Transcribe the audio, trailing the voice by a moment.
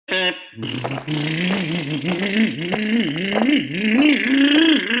So I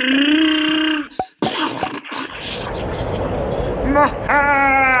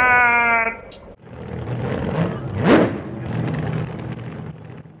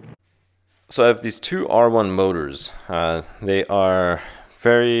have these two R1 motors. They are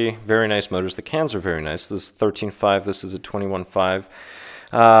very, very nice motors. The cans are very nice. This is 13.5, this is a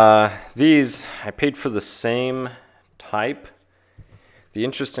 21.5. These, I paid for the same type. The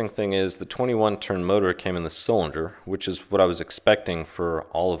interesting thing is the 21 turn motor came in the cylinder, which is what I was expecting for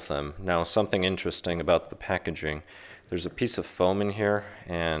all of them. Now, something interesting about the packaging. There's a piece of foam in here,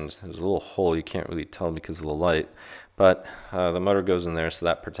 and there's a little hole. You can't really tell because of the light, but the motor goes in there, so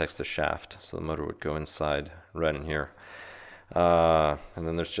that protects the shaft. So the motor would go inside right in here. And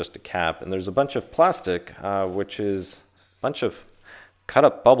then there's just a cap, and there's a bunch of plastic, which is a bunch of cut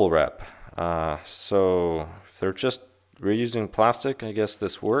up bubble wrap. So if they're just reusing plastic, I guess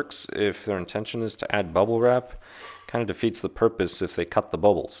this works. If their intention is to add bubble wrap, kind of defeats the purpose if they cut the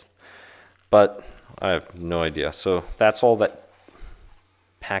bubbles. But I have no idea. So that's all that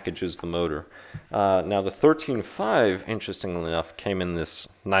packages the motor. Now the 13.5, interestingly enough, came in this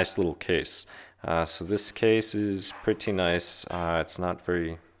nice little case. So this case is pretty nice. It's not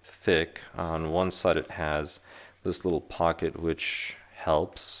very thick. On one side it has this little pocket which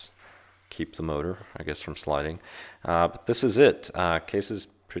helps keep the motor, I guess, from sliding. But this is it. Case is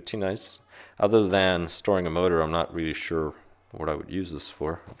pretty nice. Other than storing a motor, I'm not really sure what I would use this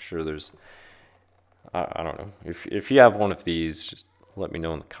for. I'm sure there's, I don't know. If you have one of these, just let me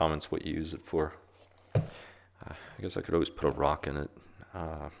know in the comments what you use it for. I guess I could always put a rock in it.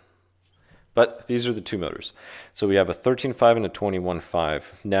 But these are the two motors. So we have a 13.5 and a 21.5.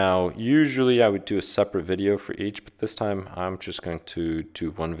 Now, usually I would do a separate video for each, but this time I'm just going to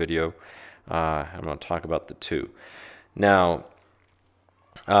do one video. I'm going to talk about the two. Now,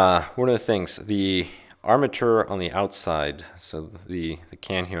 one of the things, the armature on the outside, so the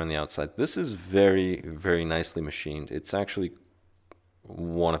can here on the outside, this is very, very nicely machined. It's actually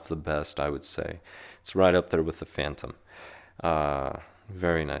one of the best, I would say. It's right up there with the Fantom.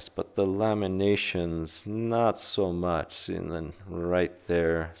 Very nice, but the laminations, not so much. See, and then right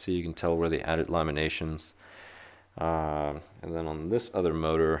there, so you can tell where they added laminations. And then on this other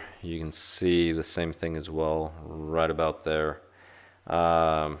motor, you can see the same thing as well, right about there.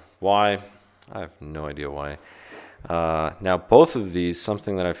 Why? I have no idea why. Now, both of these,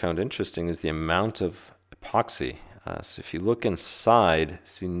 something that I found interesting is the amount of epoxy. So if you look inside,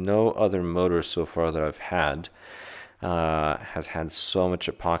 see no other motor so far that I've had has had so much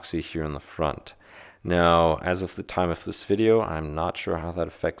epoxy here in the front. Now, as of the time of this video, I'm not sure how that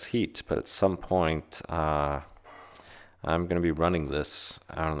affects heat, but at some point I'm going to be running this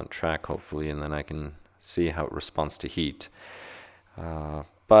out on the track, hopefully, and then I can see how it responds to heat.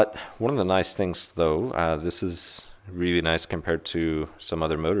 But one of the nice things, though, this is really nice compared to some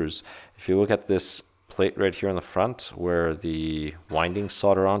other motors. If you look at this plate right here in the front where the windings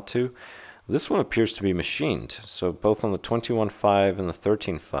solder onto, this one appears to be machined. So both on the 21.5 and the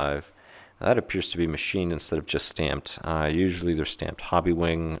 13.5, that appears to be machined instead of just stamped. Usually they're stamped.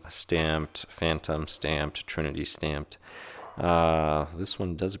 Hobbywing stamped, Fantom stamped, Trinity stamped. This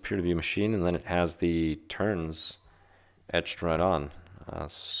one does appear to be machined, and then it has the turns etched right on.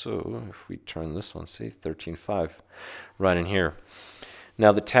 So if we turn this one, say 13.5, right in here.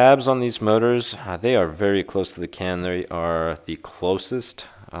 Now the tabs on these motors, they are very close to the can. They are the closest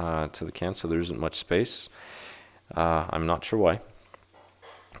to the can, so there isn't much space. I'm not sure why.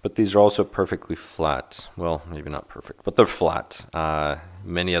 But these are also perfectly flat. Well, maybe not perfect, but they're flat.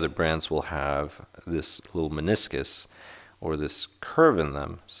 Many other brands will have this little meniscus or this curve in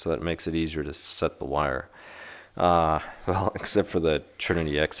them, so that makes it easier to set the wire. Well, except for the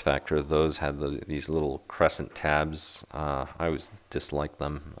Trinity X Factor, those had these little crescent tabs. I always disliked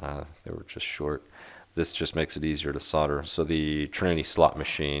them. They were just short. This just makes it easier to solder. So the Trinity slot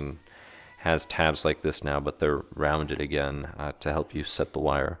machine has tabs like this now, but they're rounded again to help you set the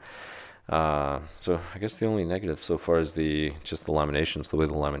wire. So I guess the only negative so far is just the laminations, the way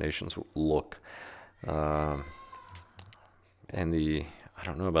the laminations look. And I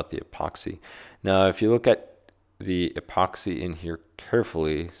don't know about the epoxy. Now, if you look at the epoxy in here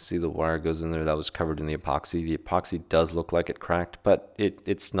carefully, see the wire goes in there that was covered in the epoxy. The epoxy does look like it cracked, but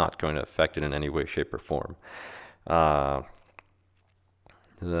it's not going to affect it in any way, shape, or form.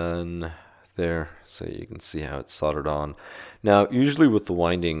 Then there, so you can see how it's soldered on. Now, usually with the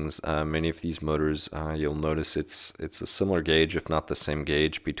windings, many of these motors, you'll notice it's a similar gauge, if not the same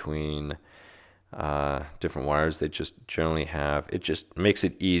gauge, between different wires. They just generally have, it just makes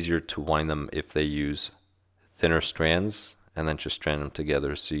it easier to wind them if they use thinner strands and then just strand them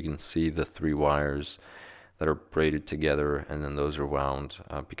together, so you can see the 3 wires that are braided together, and then those are wound.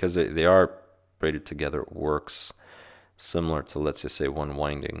 Because they are braided together, it works similar to, let's just say, one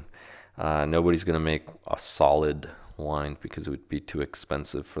winding. Nobody's going to make a solid wind because it would be too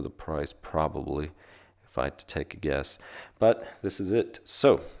expensive for the price, probably, if I had to take a guess. But this is it.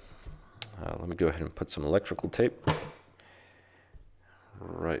 So let me go ahead and put some electrical tape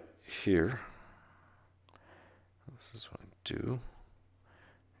right here. This is what I do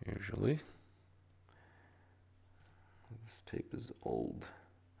usually. This tape is old.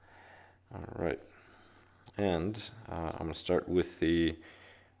 All right, and I'm going to start with the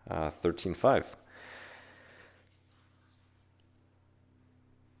 13.5.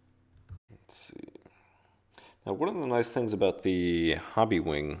 Let's see. Now, one of the nice things about the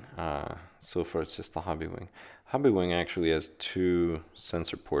Hobbywing, so far it's just the Hobbywing. Hobbywing actually has 2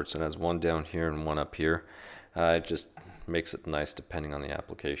 sensor ports, and has one down here and one up here. It just makes it nice depending on the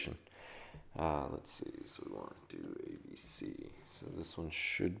application. Let's see, so we want to do ABC. So this one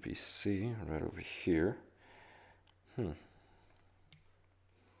should be C, right over here.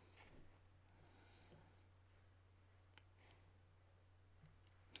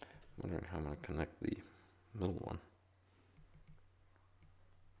 Wondering how I'm going to connect the middle one.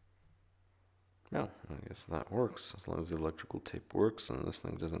 No, I guess that works. As long as the electrical tape works and this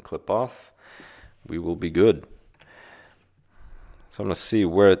thing doesn't clip off, we will be good. So I'm going to see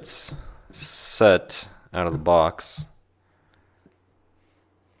where it's set out of the box.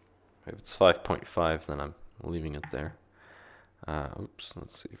 If it's 5.5, then I'm leaving it there. Oops,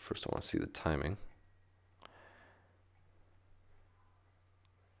 let's see. First I want to see the timing.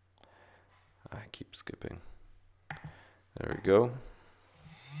 I keep skipping. There we go.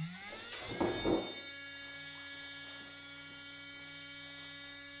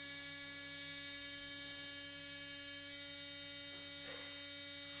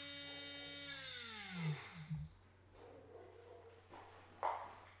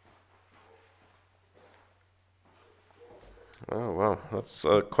 Oh wow, that's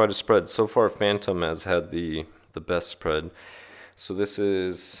quite a spread. So far Fantom has had the best spread. So this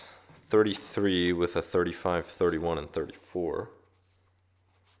is 33 with a 35, 31, and 34.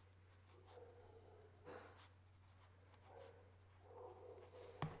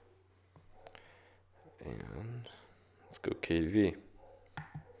 And let's go KV.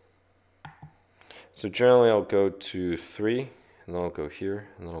 So generally I'll go to 3, and then I'll go here,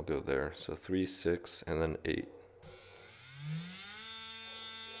 and then I'll go there. So 3, 6, and then 8.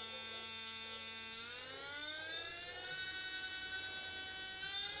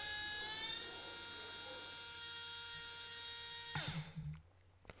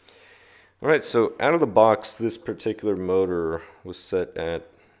 Alright, so out of the box, this particular motor was set at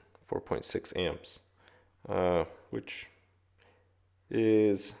 4.6 amps, which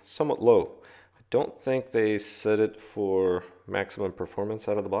is somewhat low. I don't think they set it for maximum performance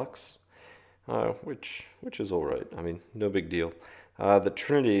out of the box, which is alright. I mean, no big deal. The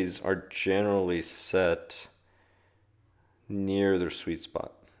Trinities are generally set near their sweet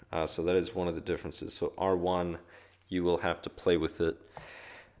spot, so that is one of the differences. So R1, you will have to play with it.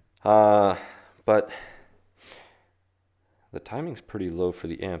 But the timing's pretty low for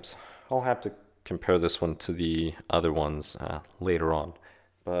the amps. I'll have to compare this one to the other ones later on.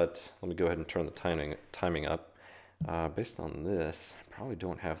 But let me go ahead and turn the timing up. Based on this, I probably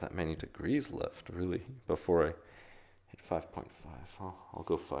don't have that many degrees left, really, before I hit 5.5. I'll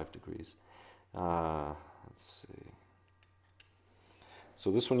go 5 degrees. Let's see. So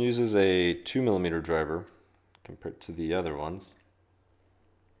this one uses a 2mm driver compared to the other ones.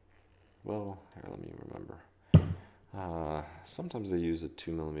 Well, here, let me remember. Sometimes they use a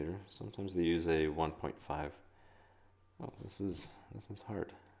 2mm, sometimes they use a 1.5. Oh, this is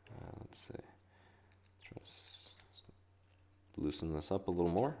hard. Let's see. Try to loosen this up a little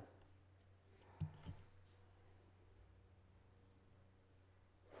more.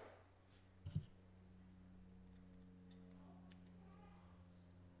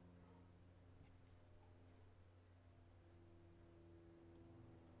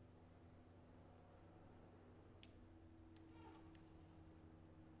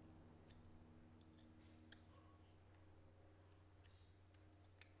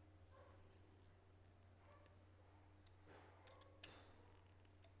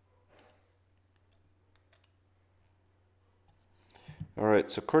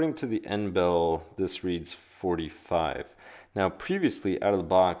 Alright, so according to the N bell, this reads 45. Now previously out of the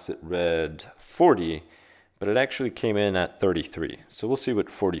box it read 40, but it actually came in at 33. So we'll see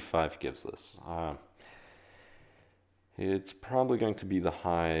what 45 gives us. It's probably going to be the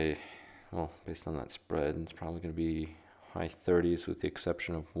high, well, based on that spread, it's probably going to be high 30s with the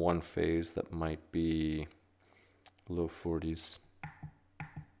exception of one phase that might be low 40s.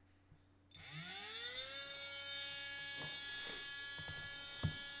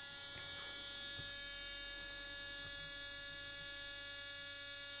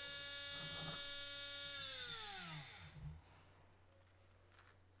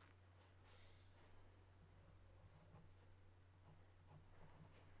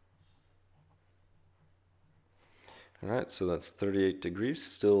 Alright, so that's 38 degrees.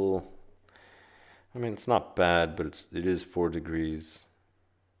 Still, I mean, it's not bad, but it is 4 degrees.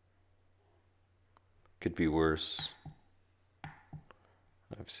 Could be worse.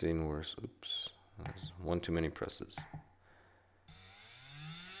 I've seen worse. Oops. There's one too many presses.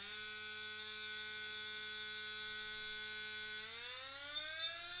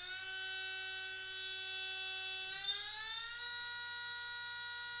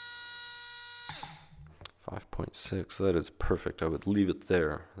 .6, that is perfect. I would leave it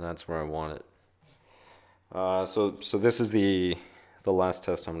there. That's where I want it. So this is the last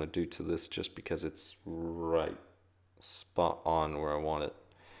test I'm going to do to this, just because it's right spot on where I want it.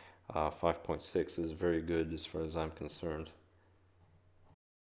 5.6 is very good as far as I'm concerned.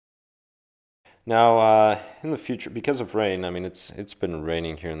 Now, in the future, because of rain, I mean, it's been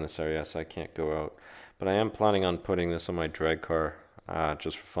raining here in this area, so I can't go out. But I am planning on putting this on my drag car,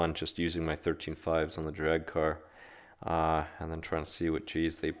 just for fun, just using my 13.5s on the drag car, and then trying to see what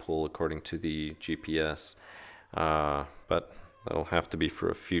G's they pull according to the GPS. But that'll have to be for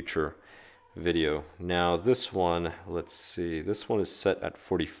a future video. Now this one, let's see, this one is set at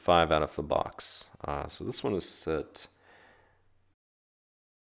 45 out of the box. So this one is set.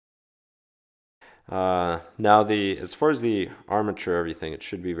 Now as far as the armature, everything, it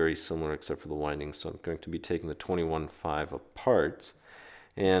should be very similar except for the windings. So I'm going to be taking the 21.5 apart.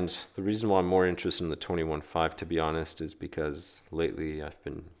 And the reason why I'm more interested in the 21.5, to be honest, is because lately I've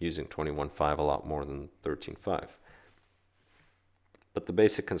been using 21.5 a lot more than 13.5. But the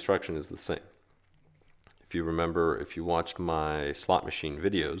basic construction is the same. If you remember, if you watched my slot machine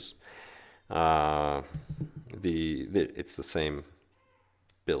videos, it's the same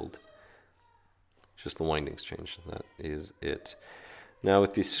build. Just the windings changed. That is it. Now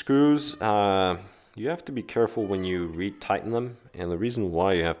with these screws, you have to be careful when you retighten them, and the reason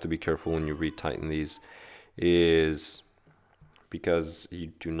why you have to be careful when you retighten these is because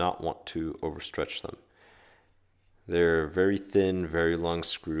you do not want to overstretch them. They're very thin, very long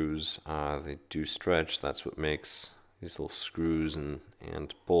screws. They do stretch. That's what makes these little screws and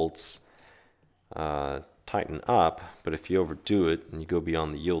bolts tighten up. But if you overdo it and you go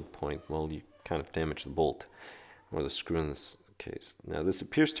beyond the yield point, well, you kind of damage the bolt or the screw in this case. Now this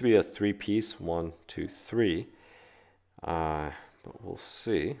appears to be a 3-piece, 1, 2, 3, but we'll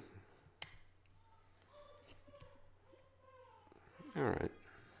see. All right.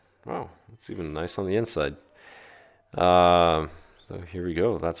 Wow, it's even nice on the inside. So here we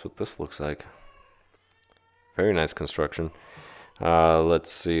go. That's what this looks like. Very nice construction.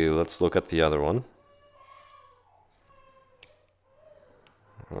 Let's see. Let's look at the other one.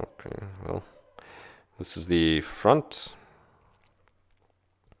 Okay, well, this is the front.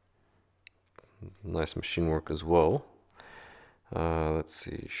 Nice machine work as well. Let's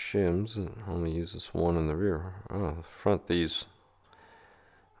see, shims. It only uses one in the rear. The front, these.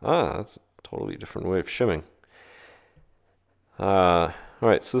 That's a totally different way of shimming.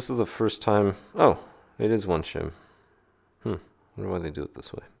 Alright, so this is the first time. Oh, it is one shim. I wonder why they do it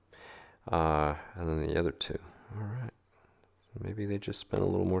this way. And then the other two. Alright. Maybe they just spent a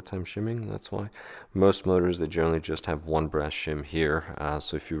little more time shimming, that's why. Most motors, they generally just have one brass shim here.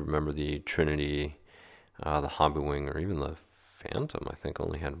 So if you remember the Trinity, the Hobbywing, or even the Fantom, I think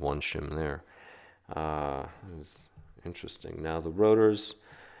only had one shim there. It was interesting. Now the rotors,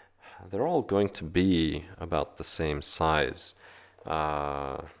 they're all going to be about the same size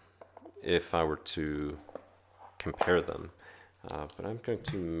if I were to compare them. But I'm going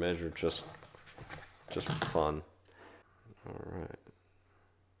to measure just for fun. All right.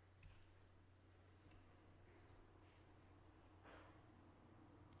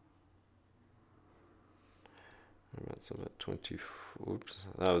 That's about 20. Oops,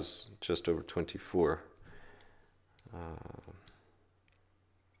 that was just over 24.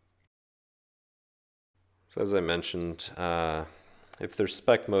 So as I mentioned, if they're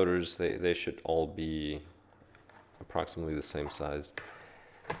spec motors, they should all be approximately the same size.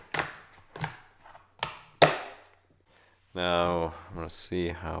 Now, I'm going to see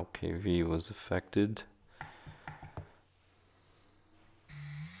how KV was affected.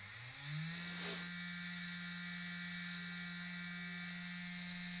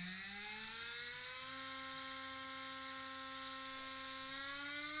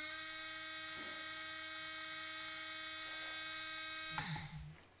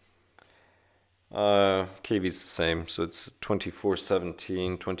 KV is the same, so it's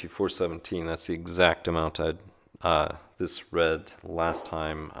 2417, 2417. That's the exact amount this read last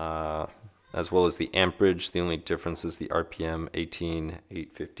time, as well as the amperage. The only difference is the RPM,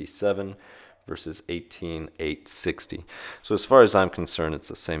 18,857 versus 18,860. So as far as I'm concerned, it's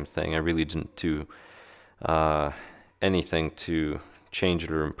the same thing. I really didn't do anything to change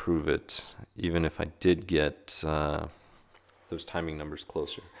it or improve it, even if I did get those timing numbers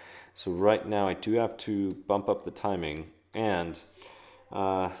closer. So right now I do have to bump up the timing, and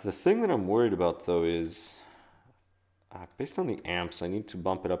the thing that I'm worried about though is based on the amps I need to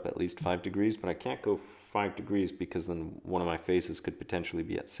bump it up at least 5 degrees, but I can't go 5 degrees because then one of my faces could potentially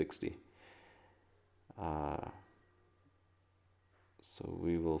be at 60. So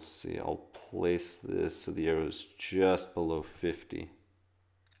we will see. I'll place this so the arrow is just below 50.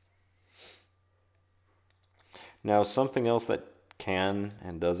 Now something else that can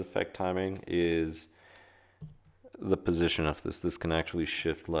and does affect timing is the position of this. This can actually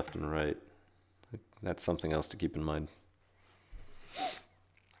shift left and right. That's something else to keep in mind.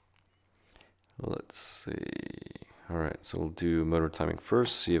 Let's see. Alright, so we'll do motor timing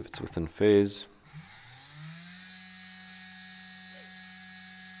first, see if it's within phase.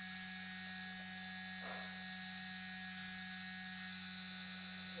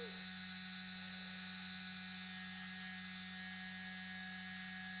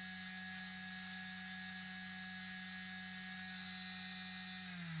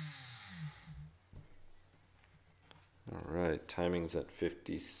 Alright, timing's at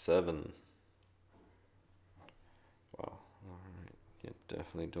 57. Wow, alright. Yeah,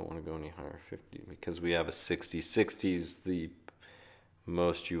 definitely don't want to go any higher, 50, because we have a 60. 60 is the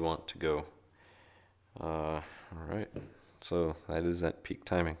most you want to go. Alright, so that is at peak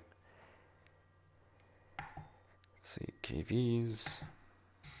timing. Let's see, KVs.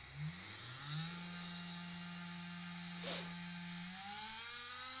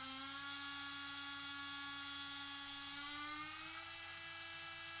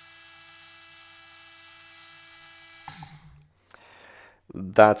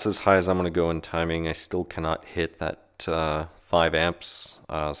 That's as high as I'm going to go in timing. I still cannot hit that 5 amps,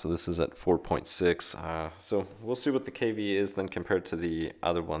 so this is at 4.6. So we'll see what the KV is then compared to the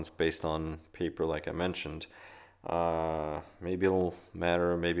other ones based on paper like I mentioned. Maybe it'll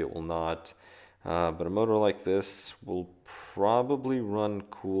matter, maybe it will not. But a motor like this will probably run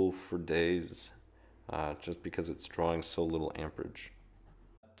cool for days, just because it's drawing so little amperage.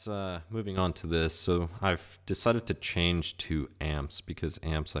 Moving on to this, so I've decided to change to amps because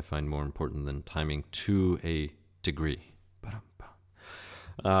amps I find more important than timing to a degree.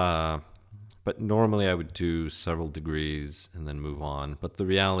 But normally I would do several degrees and then move on. But the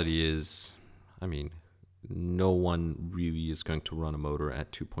reality is, I mean, no one really is going to run a motor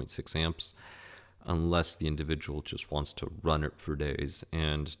at 2.6 amps unless the individual just wants to run it for days.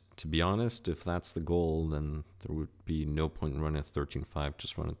 And to be honest, if that's the goal, then there would be no point in running a 13.5,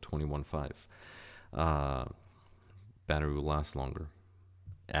 just run a 21.5. Battery will last longer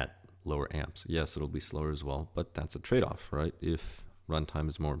at lower amps. Yes, it'll be slower as well, but that's a trade-off, right? If runtime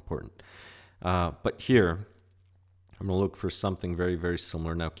is more important. But here, I'm going to look for something very, very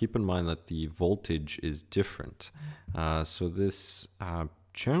similar. Now, keep in mind that the voltage is different. So this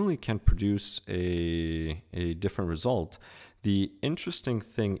generally can produce a different result. The interesting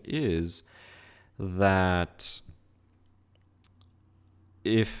thing is that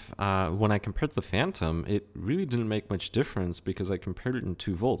if when I compared the Fantom, it really didn't make much difference because I compared it in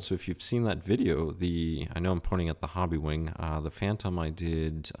 2 volts. So if you've seen that video, I know I'm pointing at the Hobbywing, the Fantom I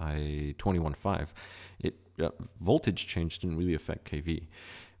did a 21.5. Voltage change didn't really affect KV,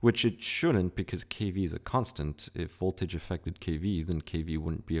 which it shouldn't because KV is a constant. If voltage affected KV, then KV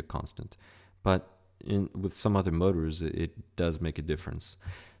wouldn't be a constant. But with some other motors, it does make a difference.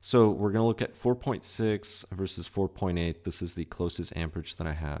 So we're going to look at 4.6 versus 4.8. This is the closest amperage that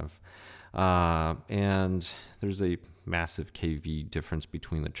I have. And there's a massive KV difference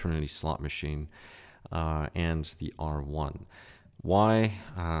between the Trinity slot machine and the R1. Why?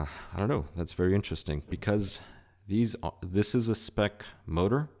 I don't know. That's very interesting because this is a spec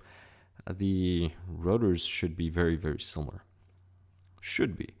motor. The rotors should be very, very similar.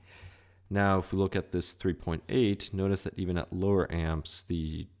 Should be. Now, if we look at this 3.8, notice that even at lower amps,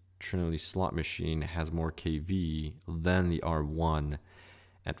 the Trinity slot machine has more KV than the R1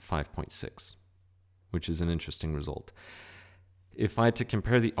 at 5.6, which is an interesting result. If I had to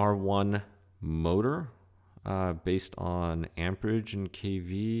compare the R1 motor based on amperage and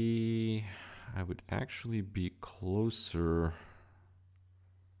KV, I would actually be closer.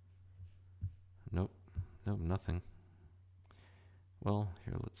 Nope, nothing. Well,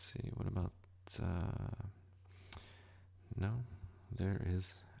 here, let's see. What about no, there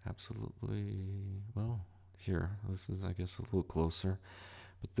is absolutely, well, here, this is, I guess, a little closer,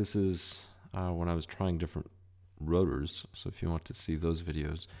 but this is when I was trying different rotors, so if you want to see those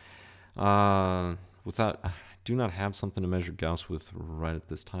videos. I do not have something to measure Gauss with right at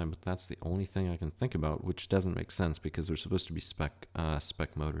this time, but that's the only thing I can think about, which doesn't make sense because they're supposed to be spec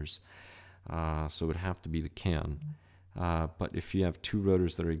motors, so it would have to be the can. But if you have two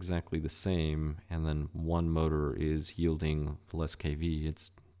rotors that are exactly the same, and then one motor is yielding less kV, it's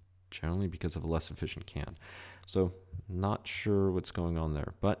generally because of a less efficient can. So not sure what's going on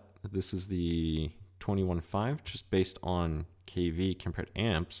there, but this is the 21.5, just based on kV compared to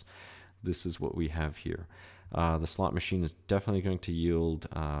amps. This is what we have here. The slot machine is definitely going to yield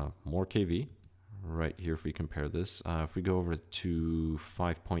more kV right here if we compare this. If we go over to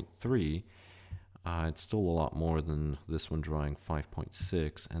 5.3, it's still a lot more than this one drawing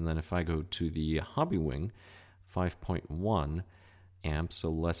 5.6. And then if I go to the Hobbywing 5.1 amps, so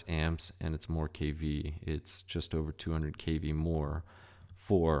less amps, and it's more kV. It's just over 200 kV more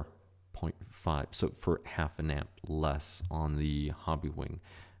for 0.5, so for half an amp less on the Hobbywing.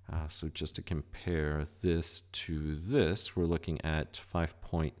 So just to compare this to this, we're looking at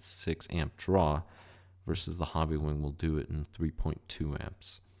 5.6 amp draw versus the Hobbywing will do it in 3.2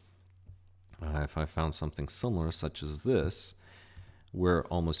 amps. If I found something similar, such as this, we're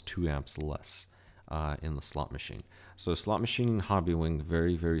almost 2 amps less in the slot machine. So slot machine and Hobbywing,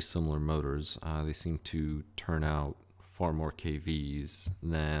 very, very similar motors. They seem to turn out far more kVs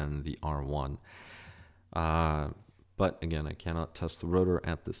than the R1. But again, I cannot test the rotor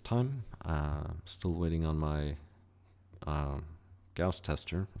at this time. Still waiting on my Gauss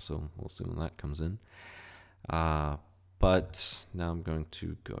tester, so we'll see when that comes in. But now I'm going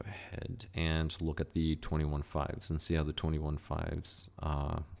to go ahead and look at the 21.5s and see how the 21.5s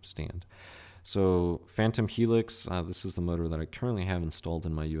stand. So Fantom Helix, this is the motor that I currently have installed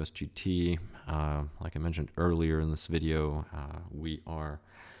in my USGT. Like I mentioned earlier in this video, we are,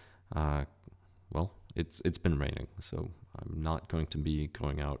 well, it's been raining, so I'm not going to be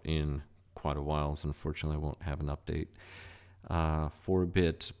going out in quite a while, so unfortunately I won't have an update for a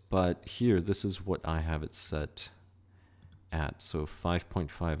bit. But here, this is what I have it set at. So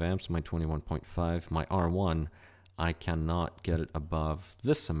 5.5 amps, my 21.5, my R1, I cannot get it above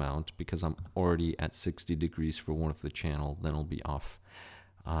this amount because I'm already at 60 degrees for one of the channel, then it'll be off.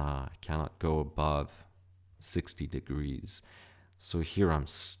 I cannot go above 60 degrees. So here I'm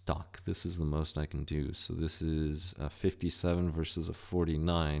stuck. This is the most I can do. So this is a 57 versus a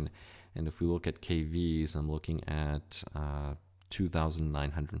 49. And if we look at kVs, I'm looking at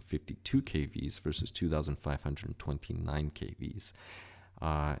 2,952 kVs versus 2,529 kVs.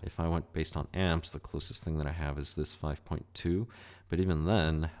 If I went based on amps, the closest thing that I have is this 5.2. But even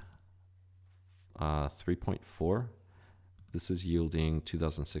then, 3.4, this is yielding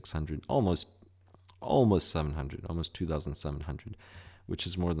 2,600, almost 700, almost 2,700, which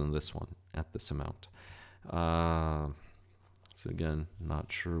is more than this one at this amount. So again,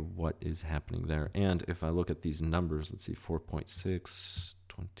 not sure what is happening there. And if I look at these numbers, let's see, 4.6,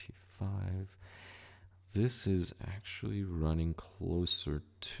 25, this is actually running closer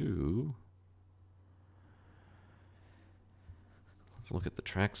to, let's look at the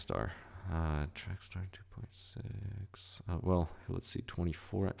Traxxas. Traxxas 2.6, well, let's see,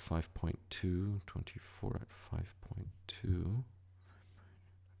 24 at 5.2, 24 at 5.2,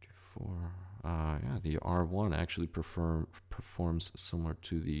 24, yeah, the R1 actually performs similar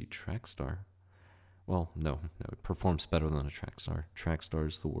to the Traxxas. Well, no, it performs better than a Traxxas. Traxxas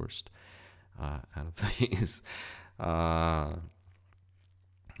is the worst out of these.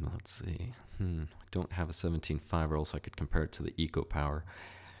 Let's see, I don't have a 17.5 or else I could compare it to the EcoPower.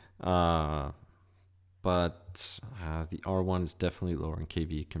 But the R1 is definitely lower in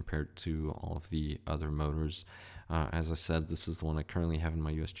kV compared to all of the other motors. As I said, this is the one I currently have in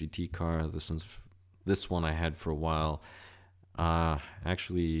my USGT car. This one I had for a while.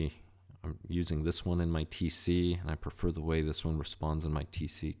 Actually, I'm using this one in my TC, and I prefer the way this one responds in my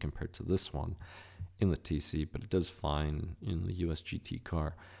TC compared to this one in the TC, but it does fine in the USGT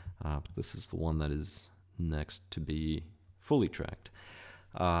car. But this is the one that is next to be fully tracked.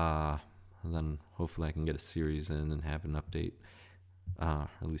 And then hopefully I can get a series in and have an update, at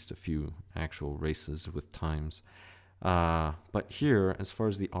least a few actual races with times. But here, as far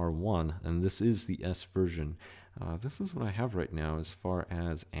as the R1, and this is the S version, this is what I have right now as far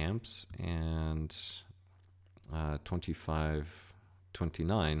as amps and 25,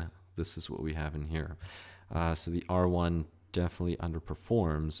 29. This is what we have in here. So the R1 definitely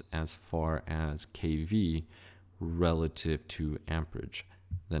underperforms as far as kV relative to amperage.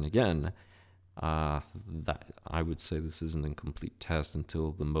 Then again, that I would say this is an incomplete test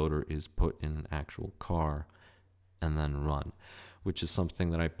until the motor is put in an actual car and then run, which is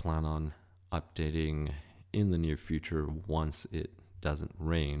something that I plan on updating in the near future once it doesn't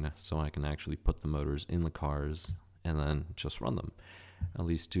rain, so I can actually put the motors in the cars and then just run them. At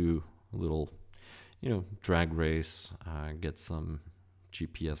least do a little, drag race, get some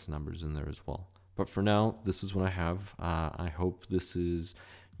GPS numbers in there as well. But for now, this is what I have. I hope this is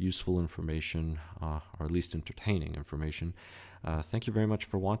useful information, or at least entertaining information. Thank you very much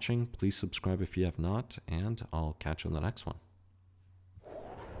for watching. Please subscribe if you have not, and I'll catch you on the next one.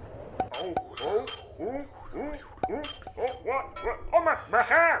 What? Oh, my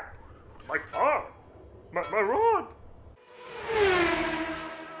hair! My tongue! My rod!